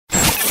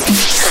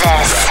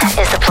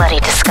is the Bloody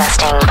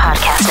Disgusting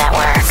Podcast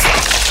Network.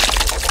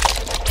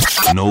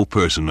 No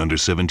person under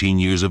 17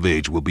 years of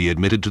age will be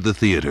admitted to the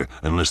theater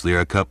unless they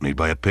are accompanied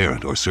by a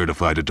parent or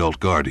certified adult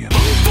guardian.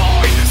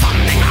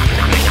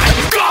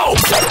 Go!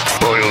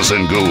 Boils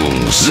and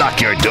ghouls,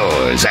 lock your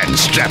doors and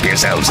strap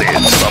yourselves in.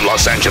 From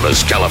Los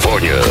Angeles,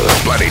 California,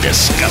 Bloody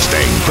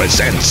Disgusting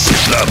presents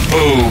the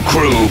Boo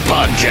Crew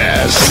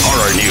Podcast.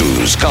 Horror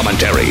news,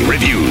 commentary,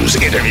 reviews,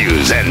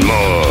 interviews, and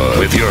more.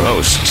 With your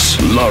hosts,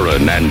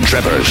 Lauren and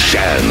Trevor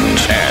Shand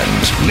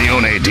and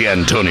Leone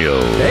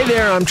D'Antonio. Hey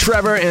there, I'm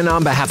Trevor, and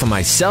on behalf of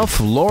myself,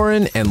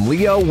 Lauren, and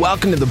Leo,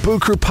 welcome to the Boo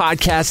Crew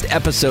Podcast,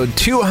 episode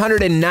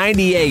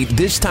 298.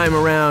 This time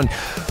around,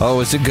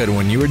 it's a good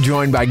one. You were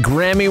joined by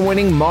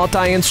Grammy-winning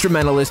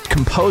multi-instrumentalist,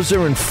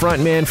 composer, and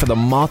frontman for the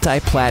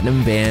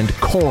multi-platinum band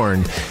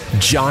KORN,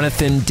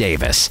 Jonathan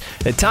Davis.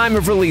 At time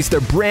of release,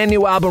 their brand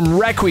new album,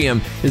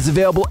 Requiem, is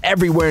available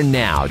everywhere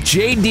now.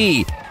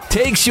 JD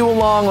takes you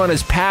along on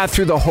his path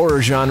through the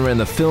horror genre and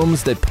the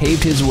films that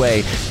paved his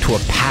way to a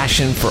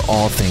passion for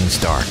all things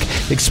dark.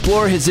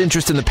 Explore his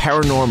interest in the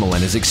paranormal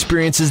and his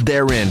experiences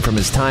therein, from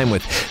his time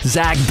with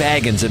Zach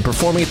Bagans and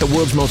performing at the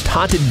world's most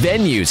haunted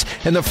venues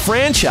and the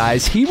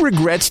franchise he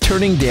regrets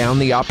turning down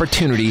the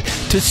opportunity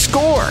to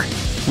score.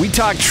 We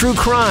talk true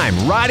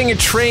crime, riding a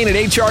train at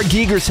H.R.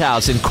 Giger's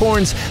house, and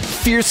KORN's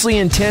fiercely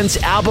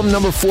intense album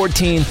number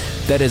 14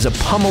 that is a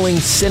pummeling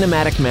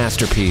cinematic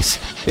masterpiece.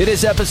 It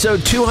is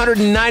episode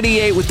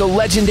 298 with the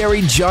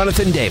legendary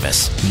Jonathan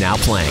Davis, now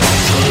playing.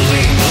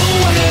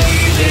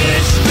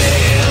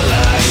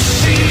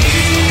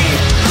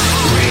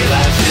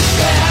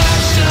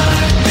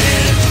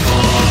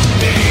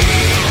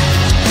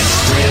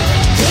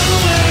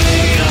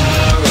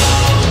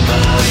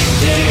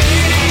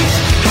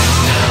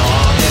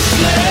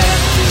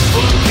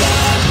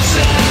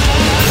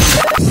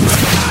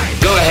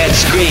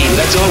 Scream.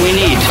 That's all we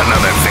need.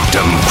 Another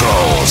victim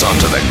crawls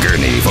onto the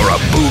gurney for a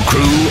Boo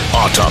Crew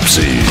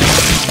autopsy.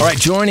 All right,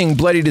 joining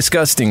Bloody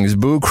Disgusting's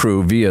Boo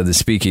Crew via the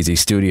Speakeasy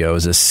Studio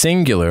is a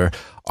singular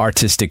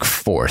artistic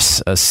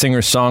force, a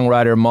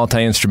singer-songwriter,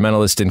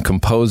 multi-instrumentalist, and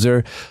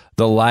composer,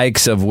 the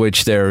likes of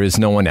which there is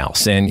no one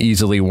else, and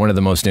easily one of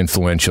the most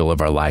influential of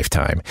our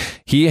lifetime.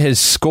 He has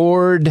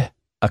scored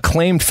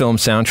acclaimed film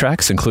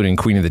soundtracks, including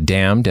Queen of the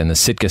Damned and the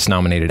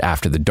Sitkis-nominated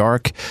After the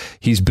Dark.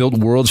 He's built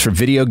worlds for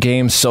video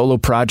games, solo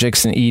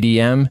projects, and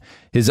EDM.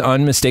 His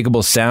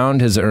unmistakable sound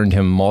has earned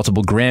him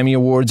multiple Grammy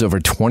Awards, over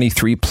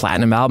 23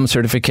 platinum album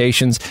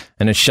certifications,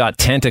 and has shot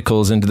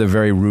tentacles into the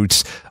very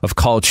roots of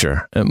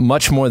culture.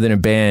 Much more than a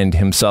band,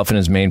 himself and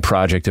his main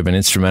project have been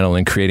instrumental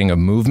in creating a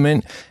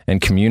movement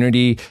and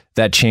community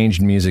that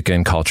changed music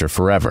and culture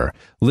forever.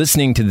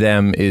 Listening to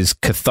them is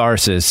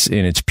catharsis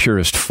in its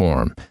purest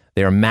form.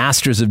 They are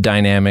masters of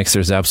dynamics.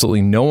 There's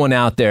absolutely no one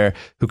out there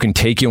who can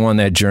take you on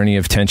that journey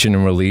of tension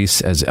and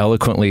release as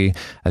eloquently,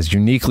 as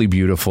uniquely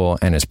beautiful,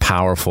 and as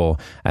powerful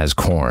as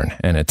KORN.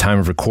 And at time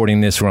of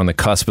recording this, we're on the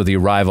cusp of the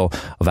arrival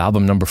of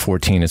album number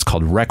 14. It's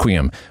called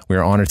Requiem. We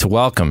are honored to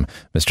welcome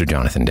Mr.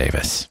 Jonathan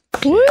Davis.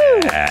 Woo!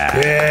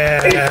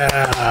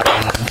 Yeah.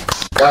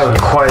 That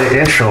was quite an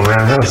intro,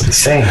 man. That was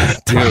insane.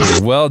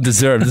 Dude, well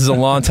deserved. This is a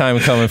long time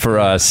coming for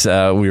us.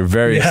 We were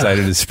very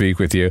excited to speak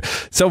with you.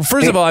 So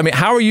first of all,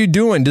 how are you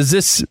doing? Does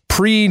this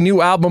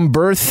pre-new album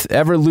birth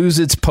ever lose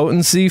its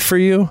potency for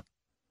you?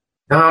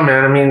 No,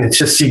 man. It's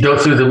just you go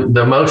through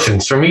the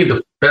motions. For me,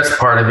 the best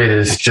part of it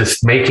is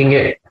just making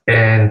it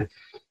and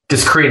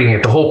just creating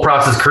it. The whole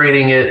process,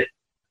 creating it,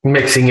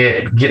 mixing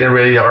it, getting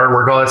ready, the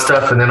artwork, all that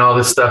stuff, and then all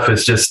this stuff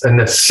is just a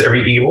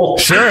necessary evil.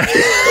 Sure.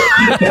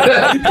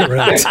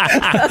 Right.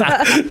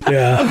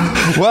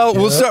 Yeah. Well,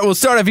 we'll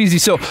start off easy.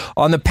 So,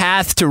 on the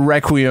path to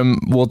Requiem,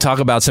 we'll talk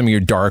about some of your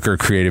darker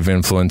creative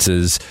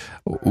influences.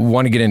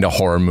 Want to get into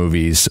horror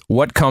movies.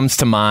 What comes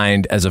to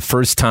mind as a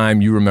first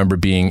time you remember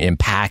being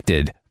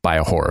impacted by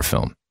a horror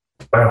film?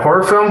 By a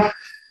horror film?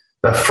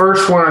 The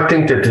first one I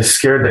think that just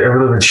scared the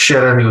ever-living shit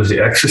out of me was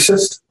The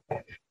Exorcist.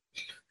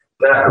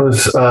 That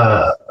was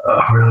a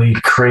really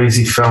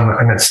crazy film,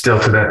 and it's still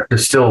to that.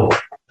 There's still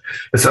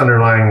this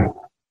underlying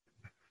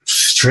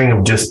string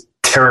of just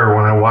terror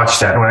when I watched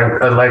that.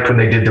 I liked when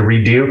they did the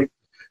redo,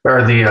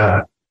 or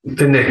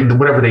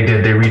whatever they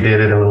did, they redid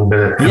it a little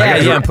bit.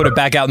 And put it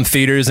back out in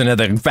theaters and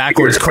the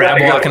backwards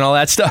crab walk and all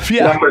that stuff.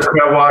 Yeah, backwards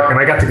crab walk,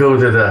 and I got to go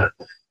to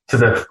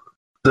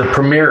the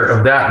premiere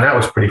of that, and that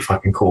was pretty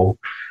fucking cool.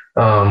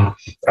 I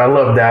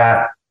love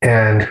that,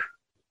 and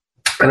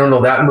I don't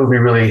know, that movie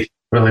really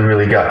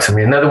got to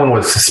me. Another one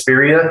was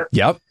Suspiria.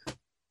 Yep.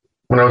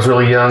 When I was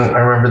really young, I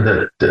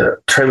remember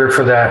the trailer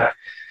for that,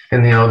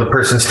 and the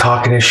person's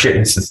talking and shit,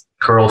 and it's this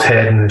girl's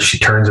head, and then she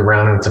turns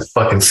around and it's a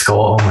fucking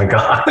skull. Oh my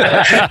god!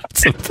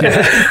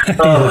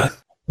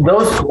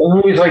 Those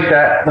movies like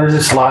that, there's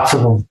just lots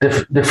of them,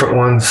 different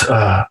ones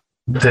that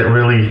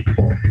really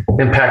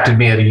impacted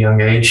me at a young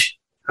age.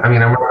 I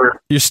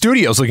remember your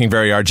studio's looking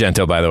very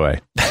Argento, by the way.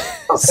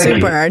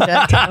 Super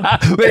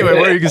Argento. Anyway,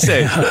 what are you gonna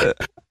say?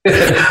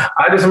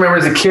 I just remember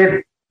as a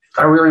kid,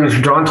 I really was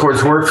drawn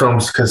towards horror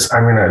films because I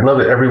love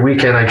it. Every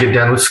weekend I get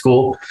done with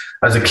school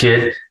as a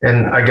kid,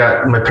 and I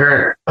got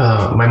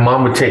my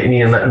mom would take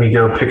me and let me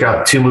go pick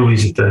out 2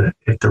 movies at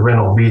the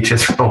rental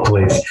VHS rental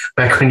place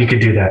back when you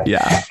could do that.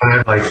 Yeah.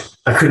 And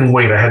I couldn't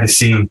wait. I had to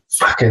see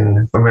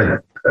fucking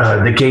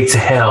The Gates of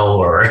Hell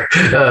or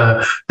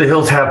The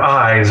Hills Have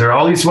Eyes or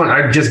all these ones.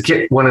 I just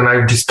get one and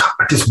I just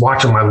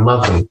watch them. I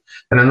love them.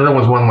 And another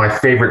one of my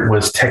favorite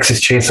was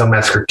Texas Chainsaw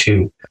Massacre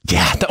 2.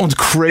 Yeah, that one's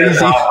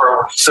crazy.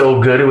 So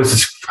good. It was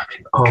just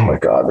fucking, oh my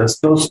God.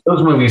 Those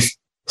movies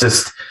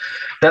just,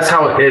 that's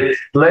how it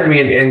led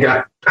me and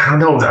got, I don't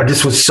know. I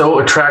just was so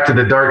attracted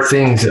to dark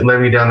things. It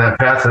led me down that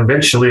path. And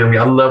eventually,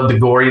 I love the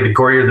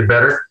gorier the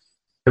better.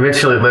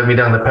 Eventually it led me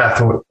down the path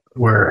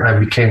where I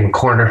became a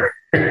coroner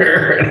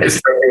and I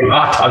started doing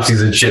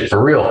autopsies and shit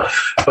for real.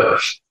 But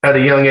at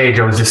a young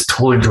age, I was just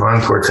totally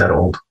drawn towards that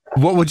old.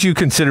 What would you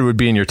consider would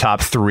be in your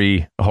top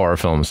 3 horror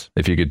films,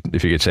 if you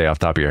could say off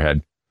the top of your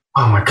head?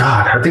 Oh my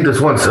God. I think there's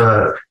one's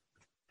The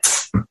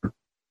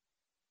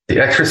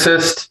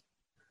Exorcist,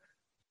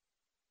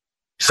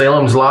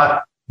 Salem's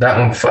Lot. That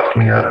one fucked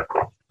me up.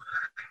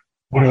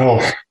 What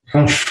else?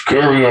 Some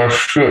scary ass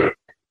shit.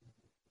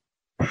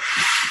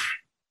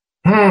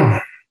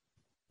 I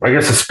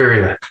guess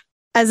Suspiria.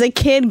 As a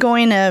kid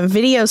going to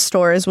video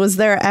stores, was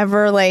there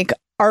ever like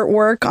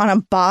artwork on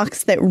a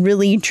box that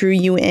really drew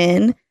you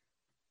in?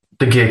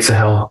 The Gates of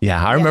Hell.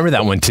 Yeah, I remember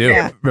that one too.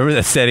 Yeah. Remember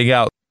that setting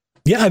out.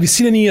 Yeah, have you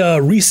seen any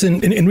in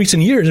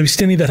recent years? Have you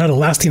seen any that had a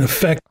lasting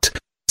effect,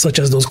 such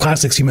as those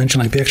classics you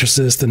mentioned, like The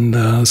Exorcist and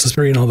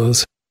Suspiria and all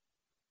those?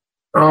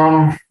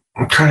 I'm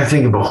trying to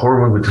think of a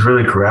horror movie that's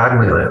really grabbed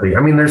me lately.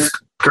 There's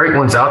great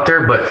ones out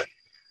there, but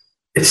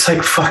it's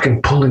like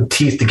fucking pulling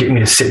teeth to get me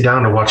to sit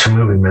down to watch a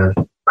movie, man.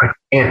 I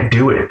can't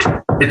do it.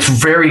 It's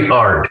very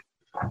hard.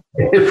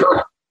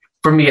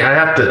 For me, I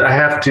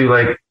have to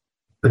like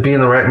to be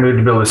in the right mood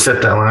to be able to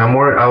sit down.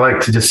 I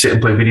like to just sit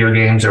and play video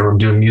games or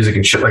do music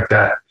and shit like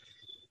that.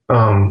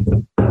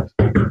 I'm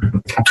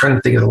trying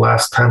to think of the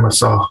last time I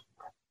saw a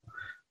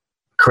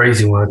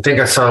crazy one. I think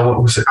I saw,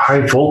 what was it?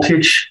 High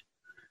Voltage?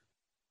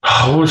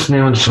 Oh, what was the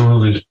name of this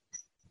movie?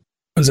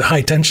 Was it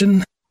High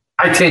Tension?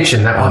 High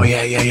Tension, that one. Oh,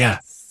 yeah.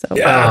 So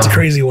Yeah, that's a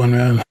crazy one,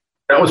 man.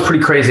 That was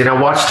pretty crazy. And I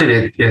watched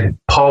it at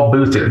Paul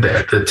Booth,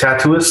 the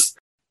tattooist.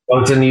 I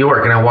was in New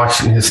York and I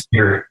watched it in his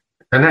theater.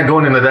 And that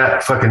going into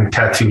that fucking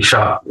tattoo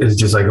shop is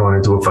just like going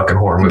into a fucking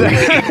horror movie.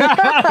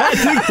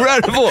 That's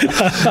incredible.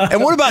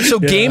 And what about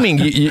gaming?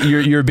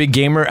 You're a big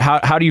gamer.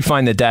 How do you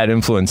find that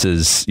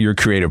influences your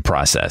creative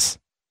process?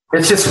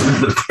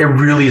 It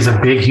really is a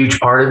big, huge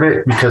part of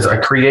it because I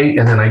create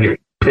and then I get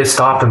pissed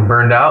off and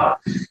burned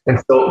out.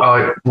 And so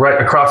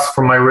right across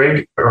from my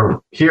rig,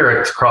 or here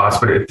it's across,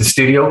 but at the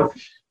studio,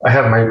 I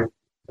have my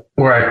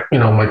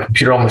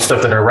computer, all my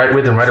stuff that I write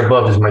with, and right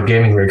above is my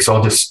gaming rig. So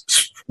I'll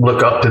just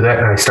look up to that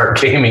and I start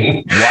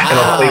gaming. Wow. And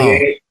I'll play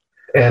game.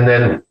 And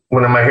then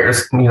when my hair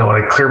is, when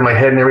I clear my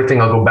head and everything,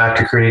 I'll go back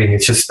to creating.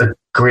 It's just a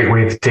great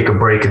way to take a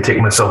break and take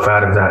myself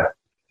out of that.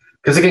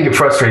 Because it can get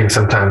frustrating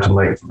sometimes.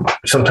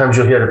 Sometimes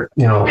you'll hit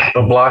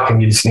a block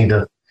and you just need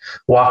to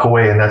walk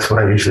away. And that's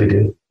what I usually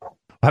do.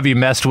 Have you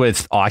messed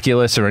with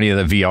Oculus or any of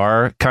the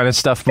VR kind of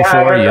stuff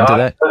before? Are you into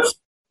that?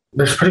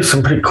 There's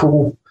some pretty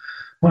cool.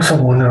 What's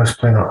the one that I was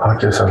playing on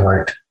Oculus I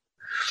liked?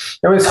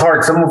 It's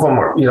hard. Some of them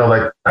are,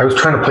 I was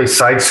trying to play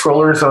side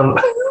scrollers on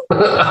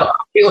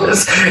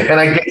Oculus and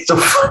I get so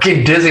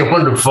fucking dizzy, I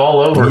wanted to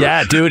fall over.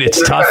 Yeah, dude,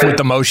 it's tough with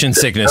the motion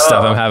sickness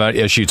stuff. I'm having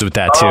issues with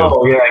that too.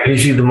 Oh, yeah, it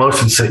gives you the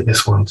motion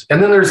sickness ones.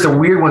 And then there's the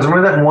weird ones.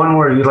 Remember that one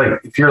where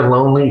if you're a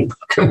lonely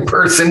fucking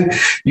person,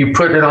 you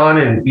put it on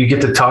and you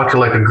get to talk to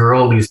like a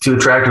girl, these 2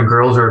 attractive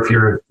girls, or if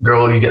you're a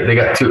girl, they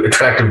got 2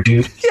 attractive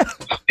dudes. Yeah.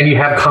 And you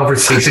have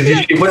conversations.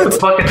 Yeah. What the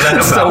fuck is that about?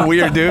 It's so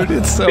weird, dude.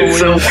 It's so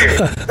weird.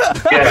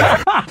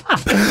 Yeah.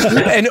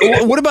 And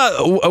what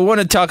about, I want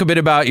to talk a bit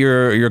about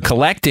your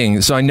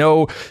collecting. So I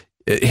know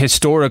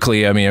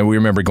historically, we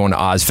remember going to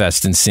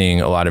Ozfest and seeing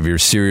a lot of your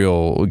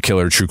serial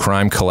killer true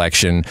crime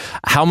collection.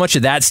 How much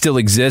of that still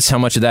exists? How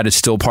much of that is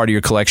still part of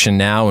your collection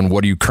now? And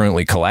what are you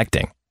currently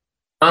collecting?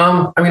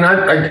 I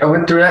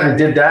went through that and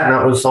did that and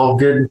that was all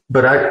good.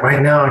 But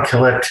right now I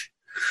collect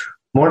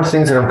more of the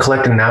things that I'm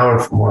collecting now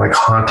are more like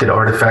haunted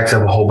artifacts. I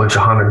have a whole bunch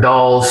of haunted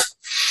dolls,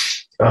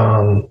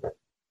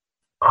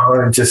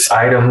 just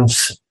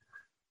items.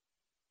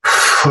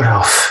 What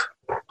else?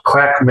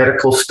 Quack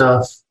medical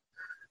stuff,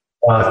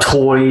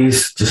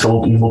 toys, just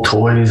old evil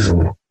toys,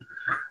 and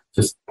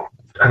just,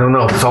 I don't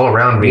know, it's all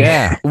around me.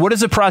 Yeah. What is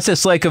the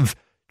process like of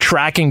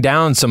tracking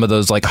down some of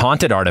those like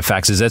haunted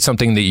artifacts? Is that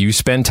something that you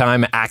spend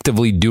time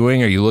actively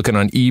doing? Are you looking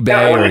on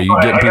eBay, or are you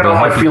getting people? I got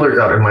all my feelers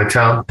out in my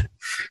town.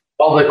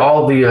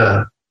 All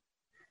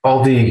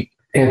the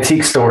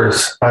antique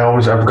stores,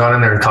 I've gone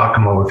in there and talked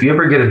to them. If you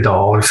ever get a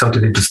doll or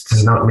something that just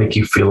does not make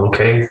you feel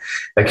okay,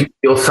 like you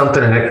feel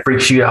something and it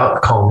freaks you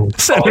out, call me.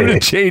 Send me to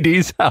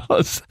JD's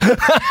house.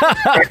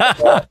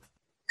 I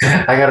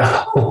got a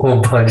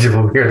whole bunch of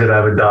them here that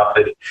I've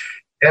adopted.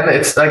 And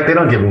it's like, they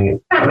don't give me,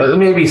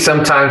 maybe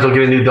sometimes I'll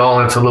get a new doll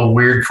and it's a little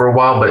weird for a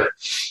while, but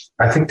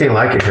I think they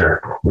like it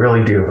here.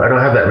 Really do. I don't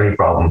have that many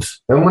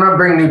problems. And when I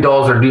bring new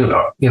dolls or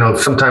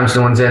sometimes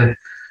the ones in,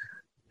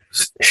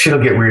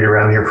 shit'll get weird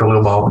around here for a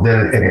little while, but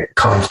then it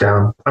calms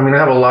down. I mean, I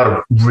have a lot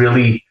of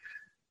really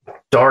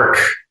dark,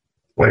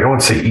 I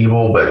won't say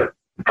evil, but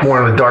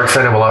more on the dark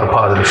side. I have a lot of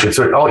positive shit.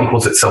 So it all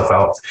equals itself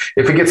out.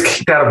 If it gets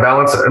kicked out of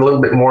balance a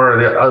little bit more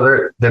or the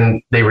other,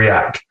 then they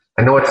react.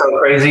 I know it sounds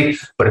crazy,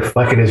 but it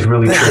fucking is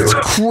really true.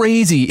 That's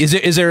crazy.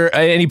 Is there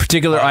any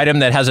particular item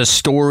that has a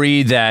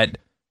story that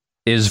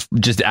is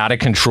just out of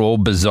control,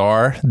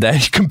 bizarre,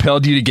 that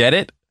compelled you to get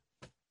it?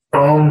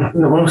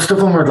 Most of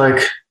them are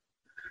like,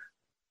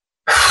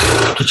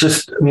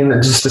 just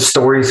the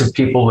stories of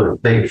people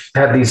that they've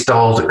had these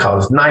dolls that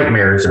cause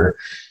nightmares, or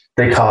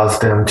they cause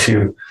them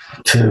to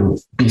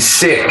be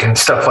sick and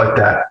stuff like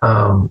that.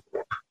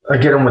 I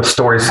get them with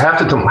stories.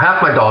 Half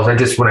my dolls,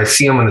 when I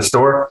see them in the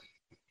store,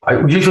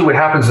 usually what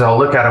happens is I'll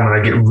look at them and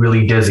I get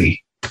really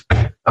dizzy.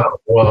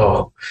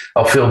 Whoa,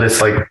 I'll feel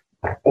this like,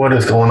 what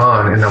is going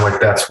on? And I'm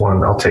like, that's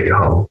one, I'll take it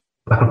home.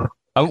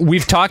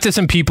 We've talked to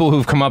some people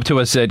who've come up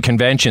to us at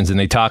conventions, and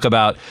they talk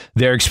about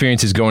their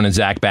experiences going to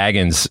Zach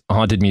Bagans'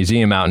 Haunted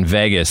Museum out in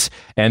Vegas.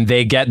 And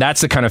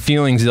that's the kind of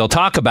feelings they'll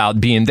talk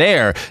about being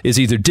there, is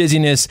either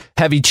dizziness,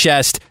 heavy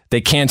chest. They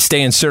can't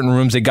stay in certain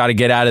rooms. They got to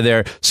get out of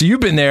there. So you've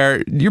been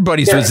there. Your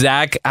buddies with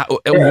Zach.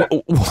 Yeah.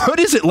 What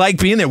is it like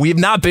being there? We have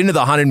not been to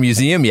the Haunted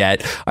Museum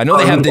yet. I know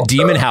they have the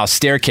Demon House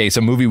Staircase,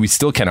 a movie we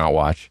still cannot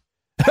watch.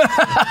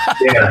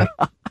 Yeah,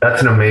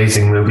 that's an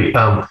amazing movie.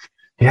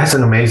 He has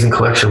an amazing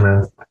collection,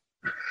 man.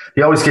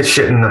 He always gets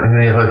shit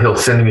and he'll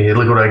send me,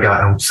 look what I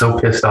got. I'm so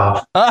pissed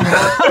off.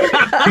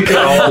 You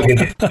get all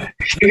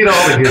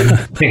the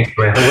good things,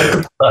 man. What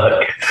the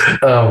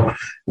fuck?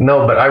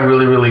 No, but I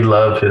really, really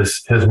love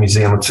his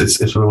museum.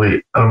 It's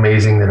really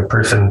amazing that a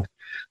person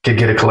could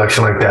get a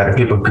collection like that and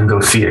people can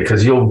go see it,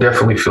 because you'll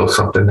definitely feel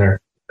something there.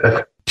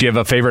 Do you have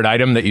a favorite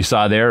item that you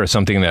saw there, or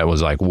something that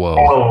was like, whoa?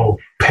 Oh,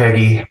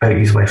 Peggy.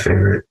 Peggy's my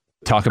favorite.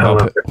 Talk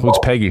about who's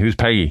Peggy? Who's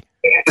Peggy?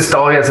 This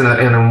doll he has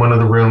in one of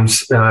the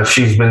rooms.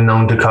 She's been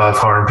known to cause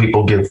harm.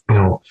 People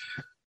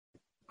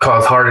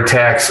cause heart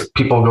attacks.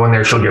 People go in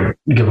there. She'll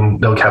give them.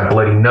 They'll have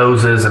bloody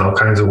noses and all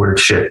kinds of weird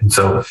shit. And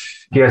so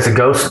he has a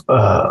ghost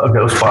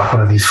box,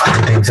 one of these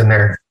fucking things in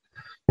there.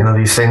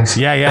 These things.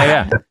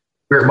 Yeah.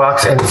 Spirit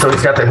box. And so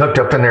he's got that hooked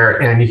up in there,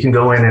 and you can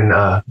go in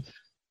and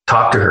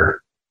talk to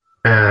her.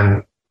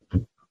 And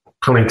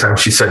plenty of times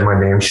she said my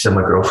name. She said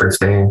my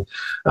girlfriend's name.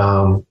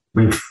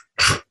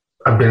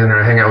 I've been in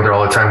there, I hang out with her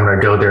all the time when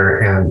I go there,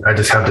 and I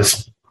just have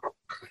this,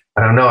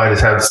 I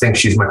just have this thing.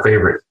 She's my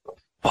favorite.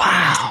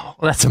 Wow.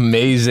 That's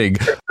amazing.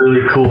 That's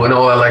really cool. And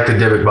I like the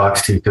Dybbuk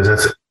box too,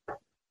 because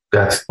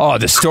that's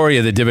the story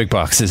of the Dybbuk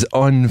box is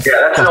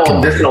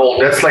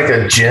that's like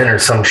a djinn or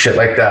some shit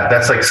like that.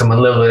 That's like some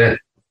malevolent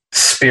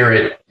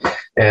spirit.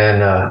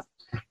 And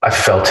I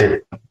felt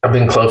it. I've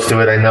been close to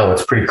it. I know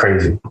it's pretty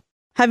crazy.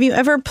 Have you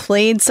ever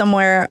played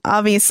somewhere?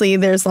 Obviously,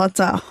 there's lots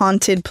of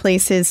haunted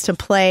places to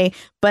play,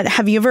 but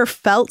have you ever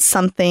felt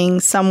something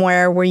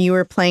somewhere where you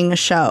were playing a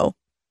show?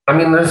 I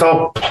mean, there's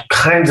all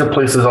kinds of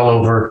places all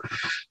over.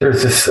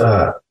 There's this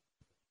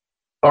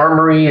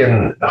armory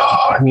in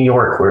New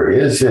York. Where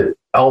is it?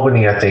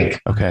 Albany, I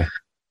think. Okay.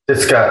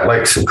 It's got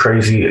like some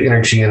crazy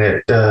energy in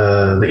it.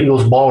 The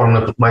Eagles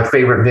Ballroom, my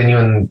favorite venue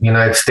in the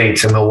United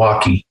States, in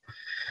Milwaukee.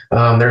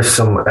 There's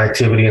some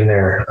activity in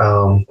there.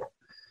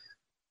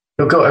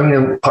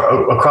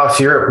 Across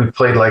Europe, we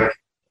played like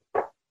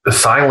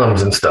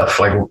asylums and stuff,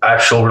 like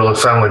actual real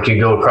asylum. Like you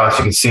go across,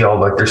 you can see all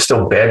like there's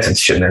still beds and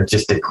shit in there,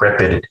 just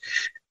decrepit.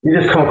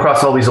 You just come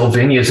across all these old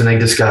venues, and they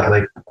just got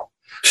like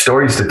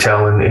stories to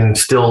tell and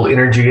still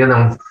energy in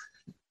them.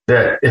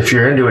 That if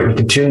you're into it, and you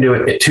can tune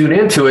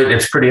into it.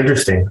 It's pretty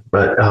interesting.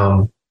 But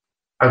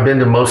I've been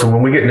to most of them.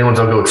 When we get new ones,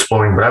 I'll go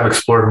exploring. But I've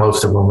explored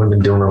most of them. We've been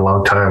doing it a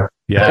long time.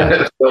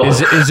 Yeah. So,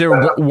 is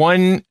there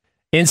one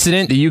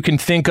incident that you can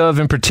think of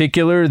in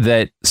particular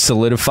that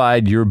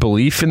solidified your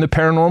belief in the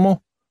paranormal?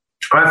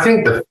 I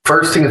think the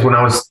first thing is when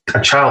I was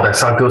a child, I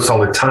saw ghosts all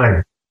the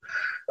time.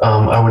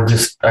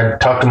 I'd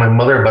talk to my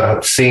mother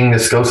about seeing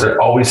this ghost that I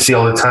always see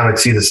all the time. I'd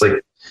see this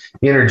like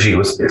energy.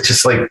 It's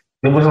just like,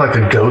 it wasn't like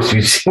a ghost.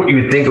 You see what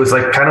you would think. It was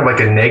like kind of like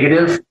a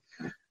negative,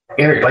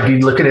 like you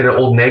looking at an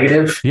old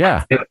negative.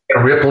 Yeah. And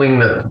rippling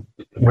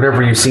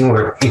whatever you've seen,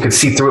 where you could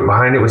see through it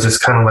behind it, was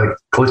just kind of like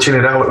glitching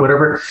it out,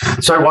 whatever.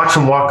 So I watched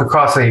him walk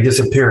across and he'd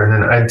disappear. And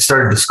then I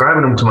started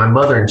describing him to my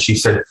mother, and she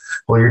said,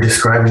 well, you're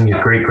describing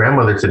your great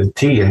grandmother to the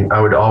T. And I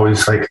would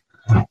always like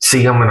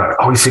see him, and I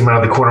always see him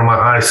out of the corner of my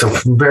eye. So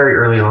from very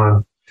early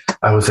on,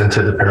 I was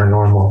into the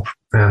paranormal.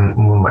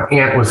 And when my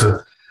aunt was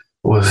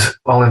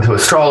all into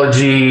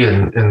astrology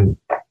and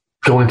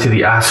going to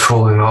the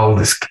astral and all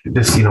this,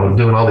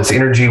 doing all this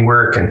energy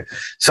work. And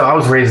so I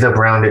was raised up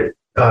around it,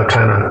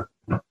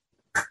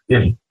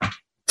 it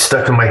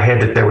stuck in my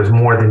head that there was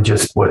more than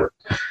just what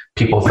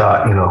people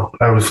thought.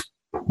 I was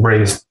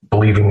raised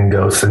believing in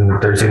ghosts and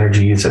that there's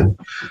energies, and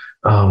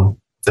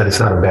that it's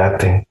not a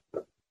bad thing.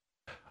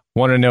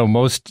 Want to know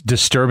most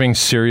disturbing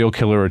serial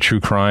killer or true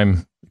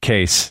crime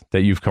case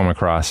that you've come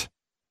across?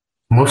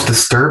 most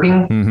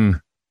disturbing. Mm-hmm.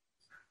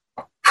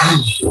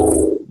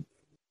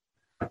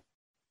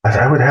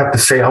 I would have to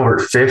say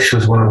Albert Fish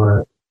was one of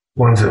the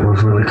ones that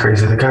was really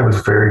crazy. The guy was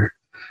very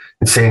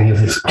insane. He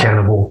was a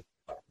cannibal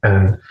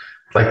and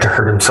liked to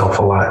hurt himself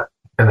a lot.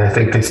 And I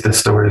think the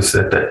stories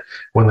that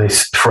when they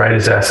fried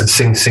his ass at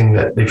Sing Sing,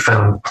 that they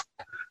found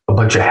a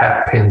bunch of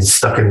hat pins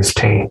stuck in his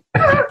taint.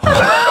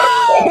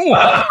 Wow.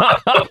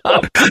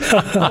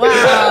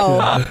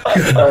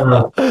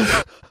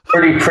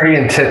 Pretty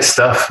intense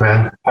stuff,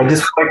 man. I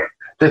just like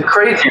the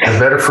crazier the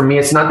better for me.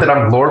 It's not that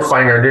I'm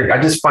glorifying or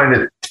I just find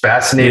it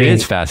fascinating. It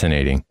is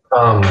fascinating.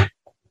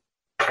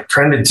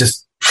 Trying to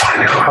just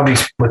find out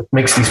what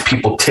makes these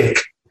people tick.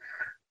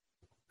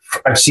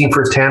 I've seen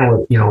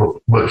firsthand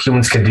what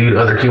humans can do to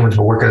other humans.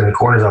 We're working in the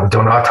corners of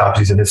doing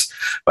autopsies, and it's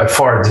by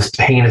far just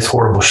heinous,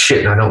 horrible shit.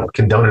 And I don't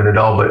condone it at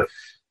all, but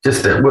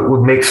just what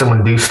would make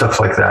someone do stuff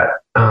like that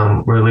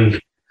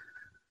really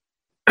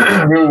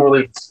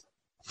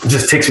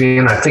just takes me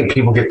in. I think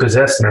people get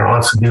possessed, and I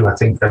honestly do. I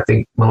think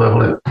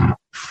malevolent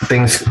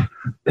things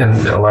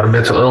and a lot of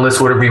mental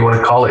illness, whatever you want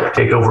to call it,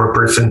 take over a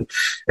person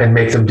and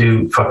make them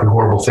do fucking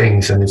horrible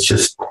things. And it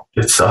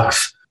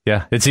sucks.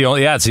 Yeah, it's the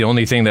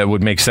only thing that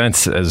would make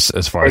sense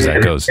as far as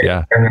that goes.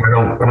 Yeah, and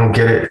I don't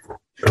get it.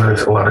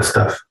 There's a lot of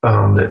stuff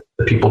that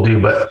people do,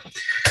 but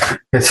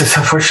it's just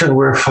unfortunate.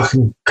 We're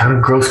fucking kind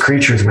of gross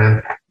creatures,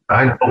 man.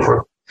 I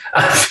know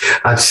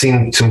I've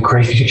seen some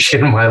crazy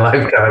shit in my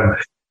lifetime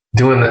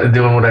doing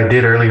what I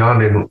did early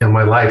on in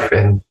my life,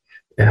 and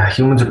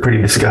humans are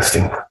pretty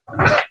disgusting.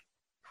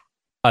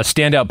 A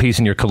standout piece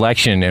in your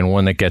collection, and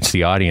one that gets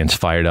the audience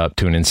fired up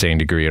to an insane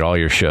degree at all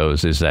your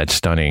shows, is that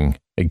stunning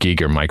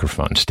Giger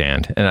microphone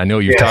stand. And I know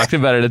you've talked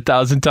about it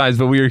 1,000 times,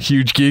 but we are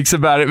huge geeks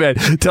about it, man.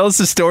 Tell us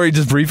the story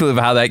just briefly of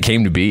how that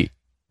came to be.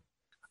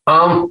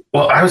 Well,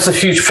 I was a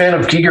huge fan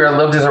of Giger. I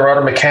loved his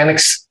erotic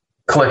mechanics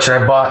collection.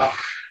 I bought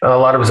a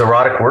lot of his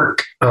erotic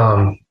work,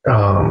 and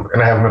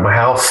I have him at my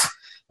house.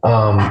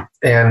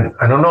 And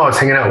I don't know, I was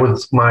hanging out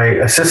with my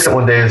assistant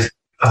one day,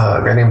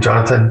 a guy named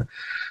Jonathan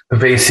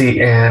Vasey,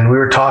 and we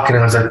were talking,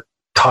 and I was like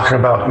talking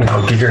about,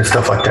 Giger and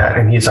stuff like that.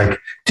 And he's like,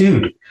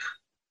 dude,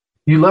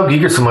 you love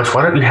Giger so much,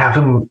 why don't you have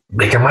him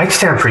make a mic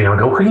stand for you? I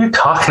go, what are you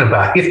talking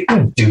about? He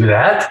didn't do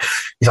that.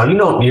 He's like, you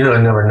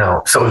never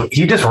know. So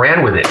he just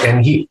ran with it.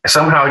 And he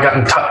somehow got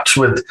in touch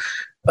with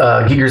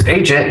Giger's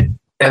agent,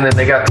 and then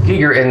they got to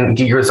Giger, and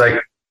Giger was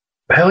like,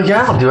 hell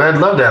yeah, dude, I'd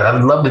love that.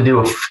 I'd love to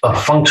do a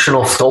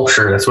functional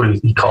sculpture. That's what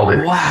he called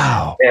it.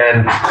 Wow.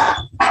 And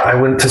I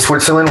went to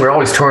Switzerland. We're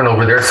always touring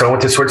over there. So I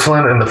went to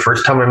Switzerland, and the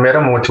first time I met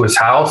him, I went to his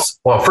house.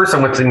 Well, first I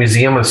went to the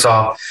museum and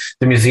saw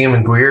the museum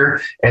in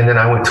Greer. And then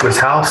I went to his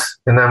house,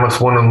 and that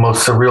was one of the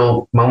most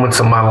surreal moments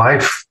of my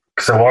life,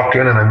 because I walked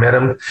in and I met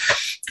him,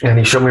 and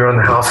he showed me around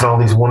the house and all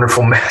these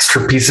wonderful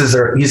masterpieces.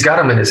 He's got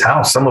them in his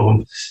house. Some of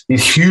them,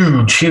 these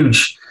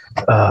huge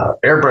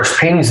airbrush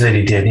paintings that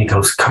he did. And he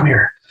goes, come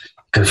here.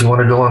 Because you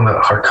want to go on the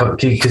Harkonnen,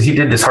 because he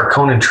did this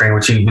Harkonnen train,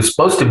 which he was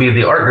supposed to be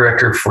the art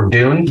director for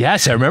Dune.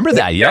 Yes, I remember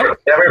that. Yep.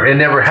 It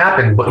never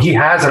happened, but he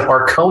has an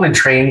Harkonnen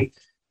train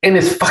in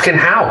his fucking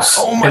house.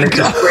 Oh my God. It's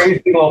this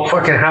crazy little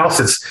fucking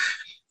house.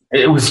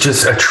 It was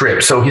just a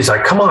trip. So he's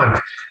like, come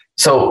on.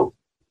 So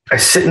I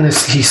sit in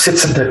this, he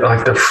sits in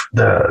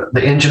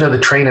the engine of the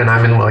train, and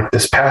I'm in like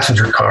this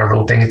passenger car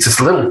little thing. It's this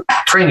little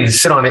train, you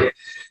just sit on it.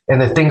 And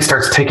the thing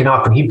starts taking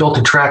off, and he built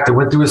a track that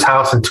went through his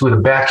house into the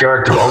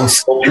backyard to all these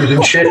sculptures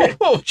and shit. And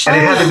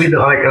it had to be and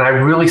I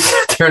really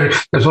sat there, and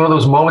there's one of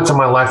those moments in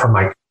my life where I'm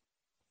like,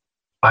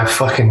 I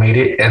fucking made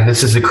it. And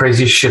this is the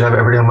craziest shit I've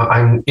ever done.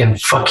 I'm in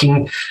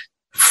fucking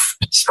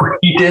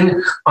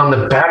Sweden on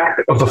the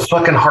back of the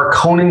fucking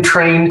Harkonnen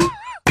train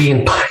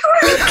being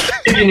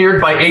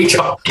engineered by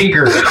H.R.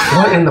 Giger.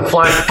 What in the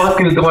flying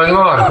fuck is going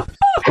on?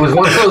 It was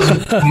one of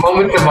those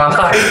moments in my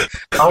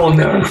life I will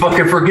never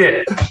fucking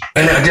forget.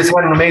 And I just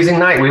had an amazing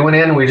night. We went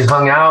in, we just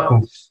hung out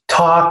and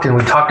talked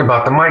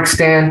about the mic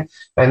stand.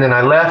 And then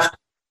I left.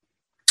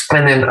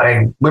 And then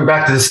I went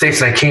back to the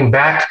States, and I came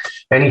back,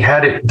 and he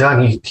had it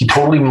done. He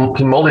totally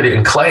molded it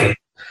in clay.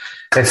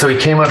 And so he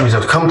came up and he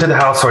said, come to the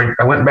house. So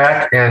I went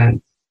back,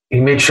 and he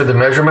made sure the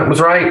measurement was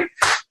right,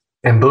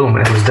 and boom,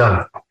 and it was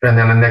done. And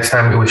then the next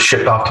time it was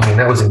shipped off to me, and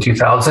that was in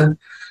 2000.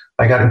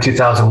 I got it in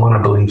 2001,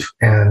 I believe.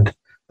 And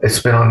it's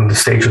been on the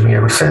stage with me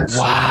ever since.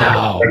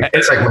 Wow.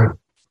 It's like my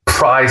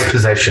prized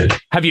possession.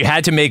 Have you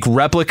had to make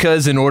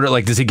replicas in order,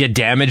 does it get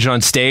damaged on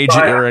stage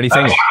or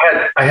anything?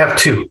 I have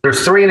 2.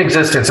 There's 3 in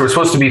existence. There were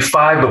supposed to be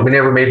 5, but we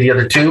never made the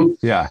other 2.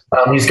 Yeah.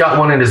 He's got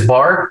one in his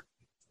bar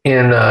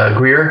in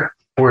Greer,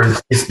 where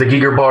it's the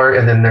Giger bar,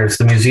 and then there's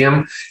the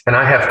museum. And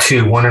I have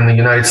 2, one in the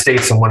United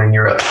States and one in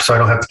Europe. So I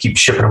don't have to keep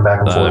shipping them back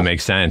and forth. That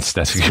makes sense.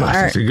 That's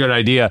a good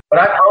idea.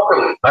 But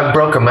I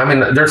broke them. I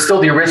mean, they're still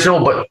the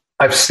original, but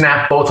I've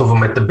snapped both of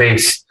them at the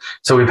base.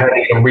 So we've had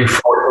them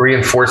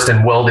reinforced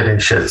and welded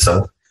and shit.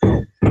 So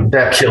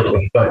that killed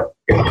me. But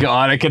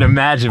God, I can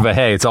imagine. But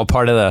hey, it's all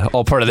part of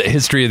the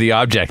history of the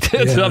object.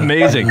 It's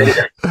amazing.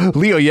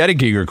 Leo, you had a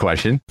Giger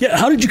question. Yeah,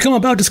 how did you come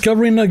about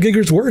discovering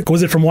Giger's work?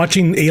 Was it from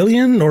watching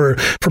Alien, or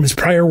from his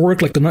prior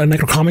work like the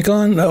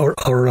Necronomicon,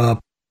 or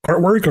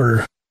artwork,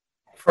 or?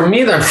 For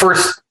me, the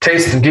first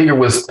taste of Giger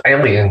was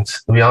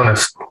Aliens, to be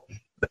honest,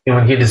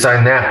 when he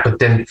designed that. But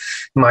then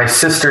my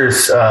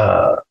sister's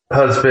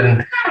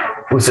husband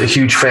was a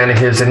huge fan of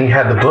his, and he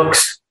had the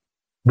books.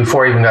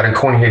 Before I even got in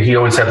KORN here, he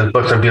always had the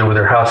books. I'd be over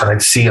their house, and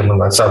I'd see them,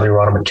 and I saw the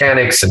auto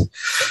mechanics and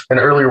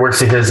earlier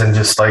works of his, and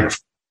just like,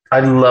 I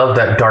love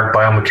that dark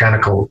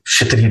biomechanical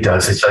shit that he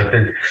does. It's like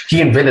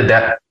he invented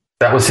that.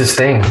 That was his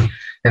thing.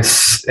 And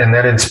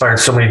that inspired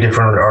so many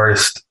different other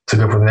artists to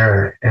go from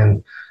there.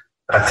 And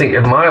I think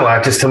in my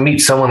life, just to meet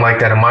someone like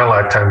that in my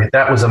lifetime,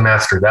 that was a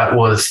master. That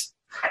was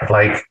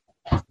like,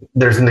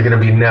 there's going to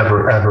be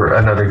never, ever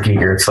another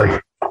Giger. It's like,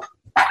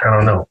 I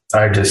don't know.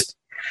 I just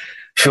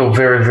feel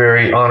very,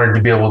 very honored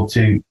to be able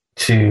to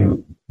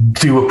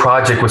do a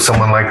project with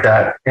someone like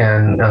that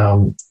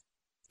and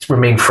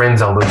remain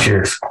friends all those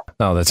years.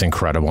 Oh, that's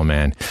incredible,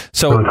 man.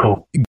 So really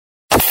cool.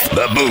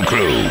 The Boo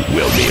Crew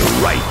will be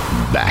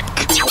right back.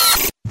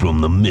 From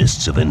the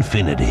mists of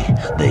infinity,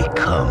 they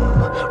come,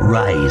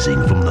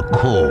 rising from the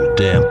cold,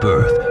 damp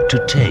earth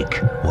to take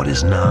what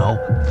is now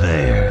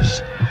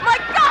theirs. My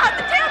God,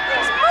 the damn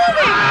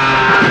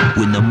thing's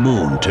moving! When the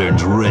moon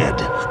turns red,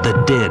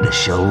 the dead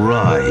shall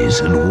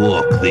rise and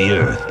walk the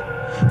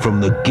earth.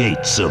 From the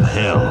gates of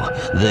hell,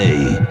 they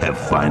have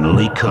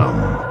finally come.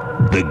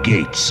 The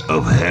gates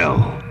of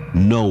hell.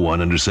 No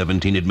one under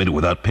 17 admitted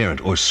without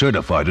parent or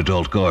certified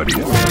adult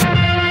guardian.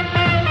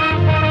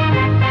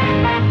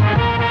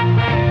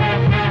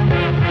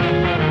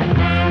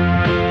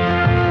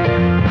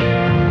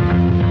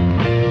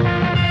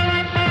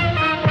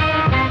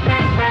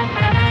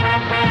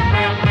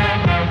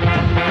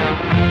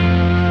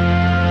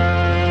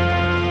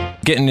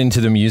 Getting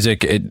into the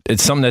music,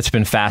 it's something that's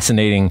been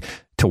fascinating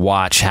to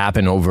watch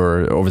happen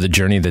over the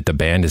journey that the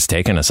band has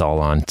taken us all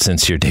on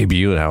since your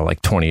debut now,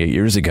 like 28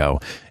 years ago,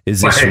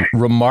 is this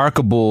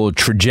remarkable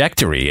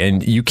trajectory.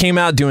 And you came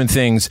out doing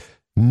things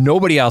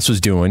nobody else was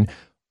doing.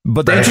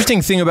 But the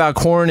interesting thing about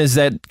KORN is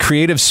that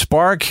creative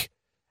spark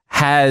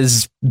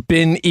has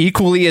been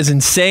equally as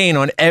insane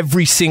on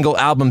every single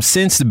album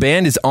since. The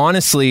band is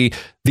honestly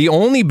the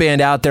only band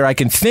out there I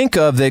can think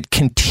of that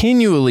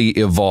continually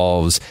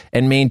evolves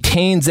and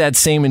maintains that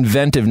same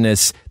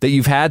inventiveness that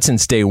you've had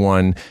since day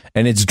one.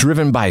 And it's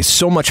driven by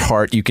so much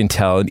heart, you can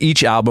tell. And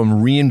each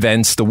album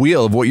reinvents the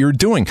wheel of what you're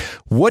doing.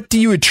 What do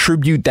you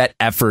attribute that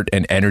effort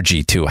and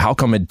energy to? How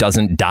come it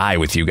doesn't die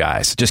with you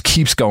guys? It just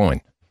keeps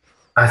going.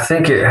 I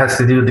think it has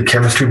to do with the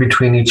chemistry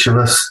between each of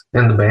us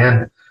in the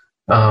band.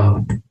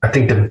 I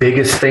think the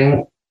biggest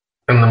thing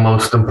and the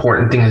most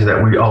important thing is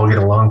that we all get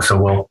along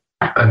so well.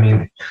 I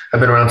mean, I've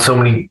been around so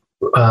many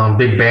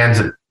big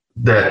bands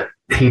that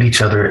hate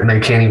each other, and they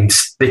can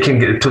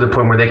get to the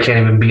point where they can't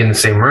even be in the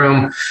same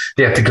room.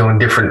 They have to go in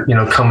different,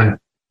 come in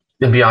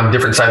and be on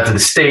different sides of the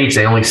stage.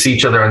 They only see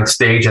each other on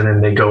stage, and then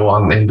they go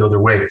on and go their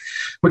way,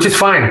 which is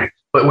fine.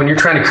 But when you're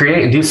trying to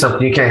create and do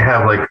something, you can't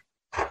have like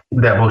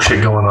that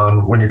bullshit going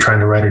on when you're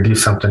trying to write or do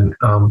something.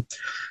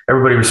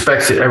 Everybody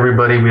respects it.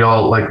 We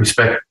all like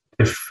respect.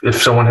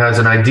 If someone has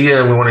an idea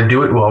and we want to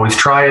do it, we'll always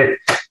try it.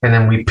 And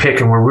then we pick,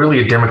 and we're really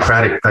a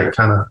democratic like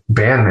kind of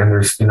band. And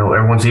there's,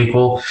 everyone's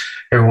equal.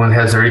 Everyone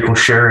has their equal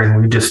share.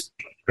 And we just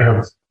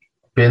have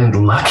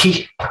been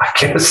lucky, I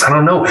guess. I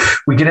don't know.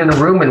 We get in a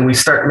room and we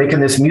start making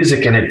this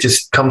music, and it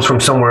just comes from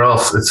somewhere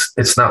else.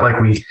 It's not like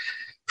we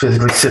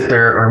physically sit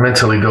there or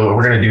mentally go,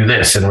 we're going to do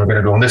this and we're going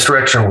to go in this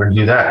direction. We're going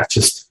to do that. It's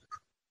just,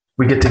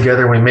 we get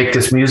together, we make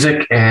this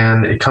music,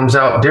 and it comes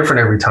out different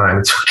every time.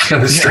 It's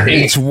kind of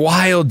strange. It's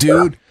wild,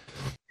 dude.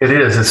 It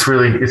is. It's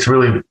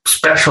really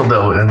special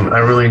though. And I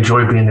really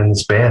enjoy being in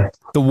this band.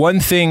 The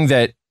one thing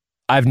that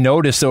I've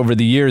noticed over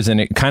the years,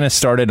 and it kind of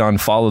started on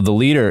Follow the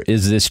Leader,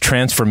 is this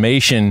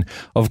transformation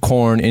of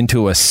KORN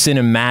into a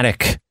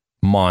cinematic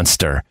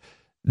monster.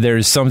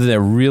 There's something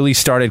that really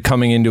started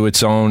coming into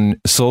its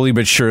own slowly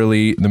but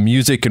surely. The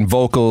music and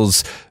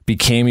vocals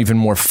became even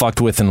more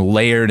fucked with and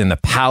layered, and the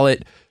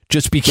palette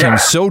just became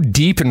so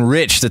deep and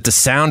rich that the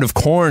sound of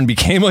KORN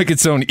became like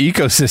its own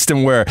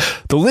ecosystem where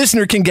the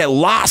listener can get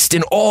lost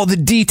in all the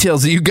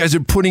details that you guys are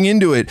putting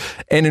into it.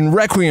 And in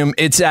Requiem,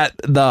 it's at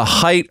the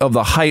height of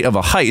the height of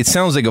a height. It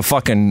sounds like a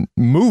fucking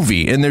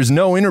movie, and there's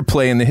no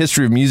interplay in the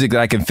history of music that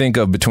I can think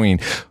of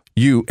between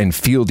you and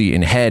Fieldy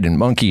and Head and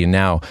Monkey and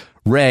now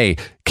Ray.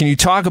 Can you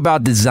talk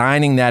about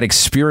designing that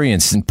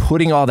experience and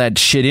putting all that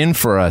shit in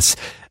for us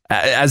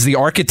as the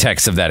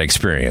architects of that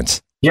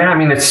experience? Yeah, I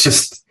mean, it's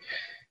just,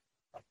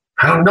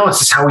 I don't know. It's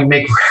just how we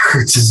make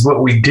records is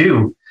what we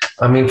do.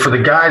 I mean, for the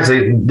guys,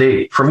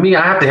 for me,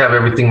 I have to have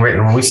everything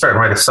written. When we start to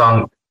write a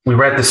song, we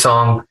write the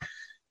song,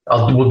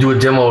 we'll do a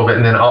demo of it,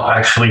 and then I'll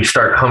actually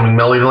start humming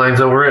melody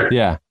lines over it.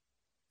 Yeah.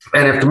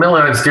 And if the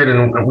melody line's good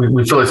and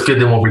we feel it's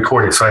good, then we'll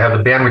record it. So I have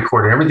the band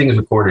recorded. Everything is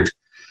recorded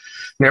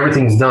and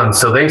everything's done.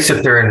 So they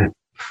sit there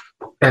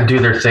and do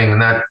their thing.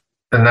 And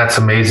that's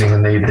amazing.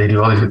 And they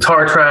do all these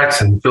guitar tracks,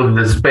 and Phil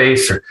does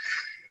bass, or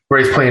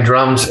Ray's playing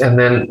drums, and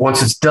then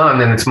once it's done,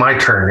 then it's my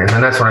turn, and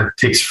then that's when it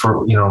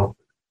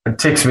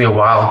takes me a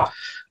while.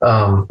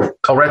 I'll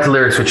write the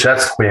lyrics, which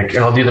that's quick,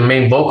 and I'll do the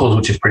main vocals,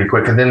 which is pretty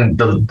quick. And then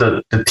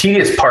the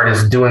tedious part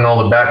is doing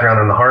all the background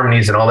and the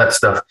harmonies and all that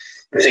stuff.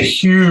 There's a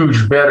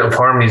huge bed of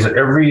harmonies. At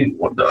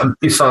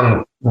least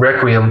on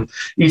Requiem,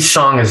 each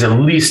song is at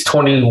least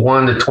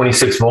 21 to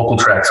 26 vocal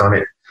tracks on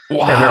it.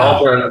 Wow. And they're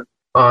all done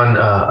on,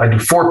 I do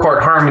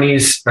 4-part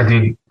harmonies. I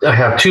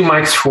have 2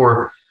 mics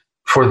for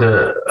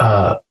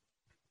the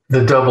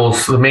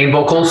doubles, the main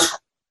vocals,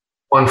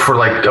 one for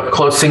like up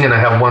close singing. I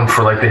have one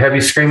for like the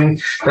heavy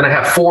screaming. Then I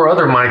have 4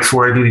 other mics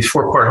where I do these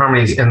 4-part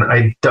harmonies, and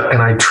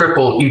I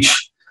triple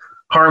each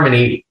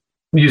harmony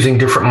using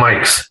different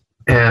mics.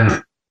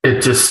 And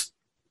it just,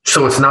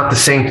 so it's not the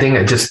same thing.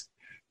 It just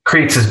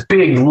creates this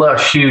big,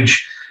 lush,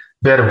 huge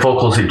bed of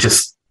vocals. It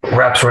just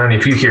wraps around you.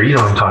 If you hear, you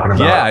know what I'm talking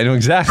about. Yeah, I know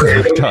exactly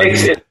what you're talking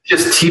about. It's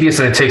just tedious,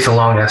 and it takes a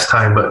long ass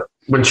time. But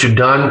once you're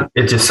done,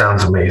 it just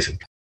sounds amazing.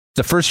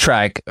 The first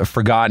track,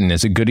 Forgotten,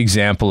 is a good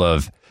example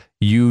of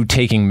you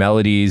taking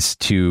melodies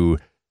to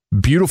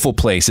beautiful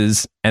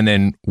places and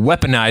then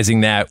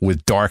weaponizing that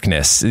with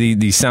darkness.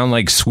 These sound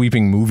like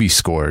sweeping movie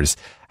scores.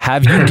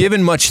 Have you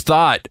given much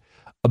thought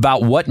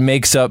about what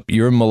makes up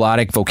your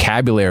melodic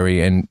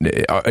vocabulary, and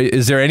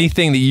is there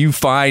anything that you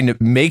find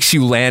makes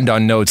you land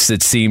on notes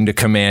that seem to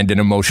command an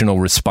emotional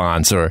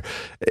response, or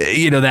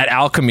that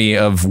alchemy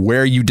of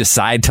where you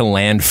decide to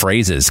land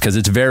phrases, because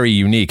it's very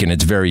unique and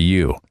it's very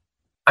you?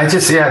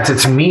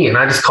 It's me, and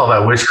I just call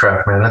that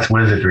witchcraft, man. That's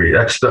wizardry.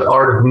 That's the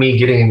art of me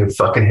getting in your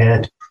fucking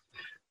head.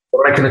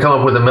 When I can come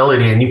up with a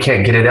melody and you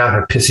can't get it out,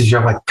 and it pisses you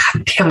off, like,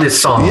 God damn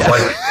this song. Yeah.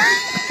 Like,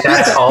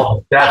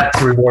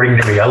 that's rewarding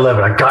to me. I love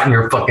it. I got in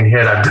your fucking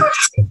head.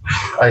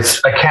 I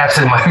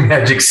casted my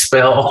magic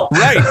spell.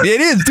 Right.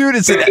 It is, dude.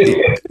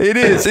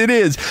 It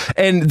is.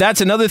 And that's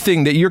another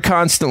thing that you're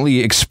constantly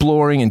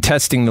exploring and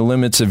testing the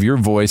limits of your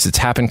voice. It's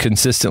happened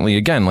consistently,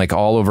 again, like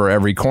all over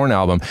every KORN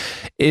album.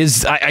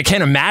 I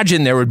can't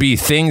imagine there would be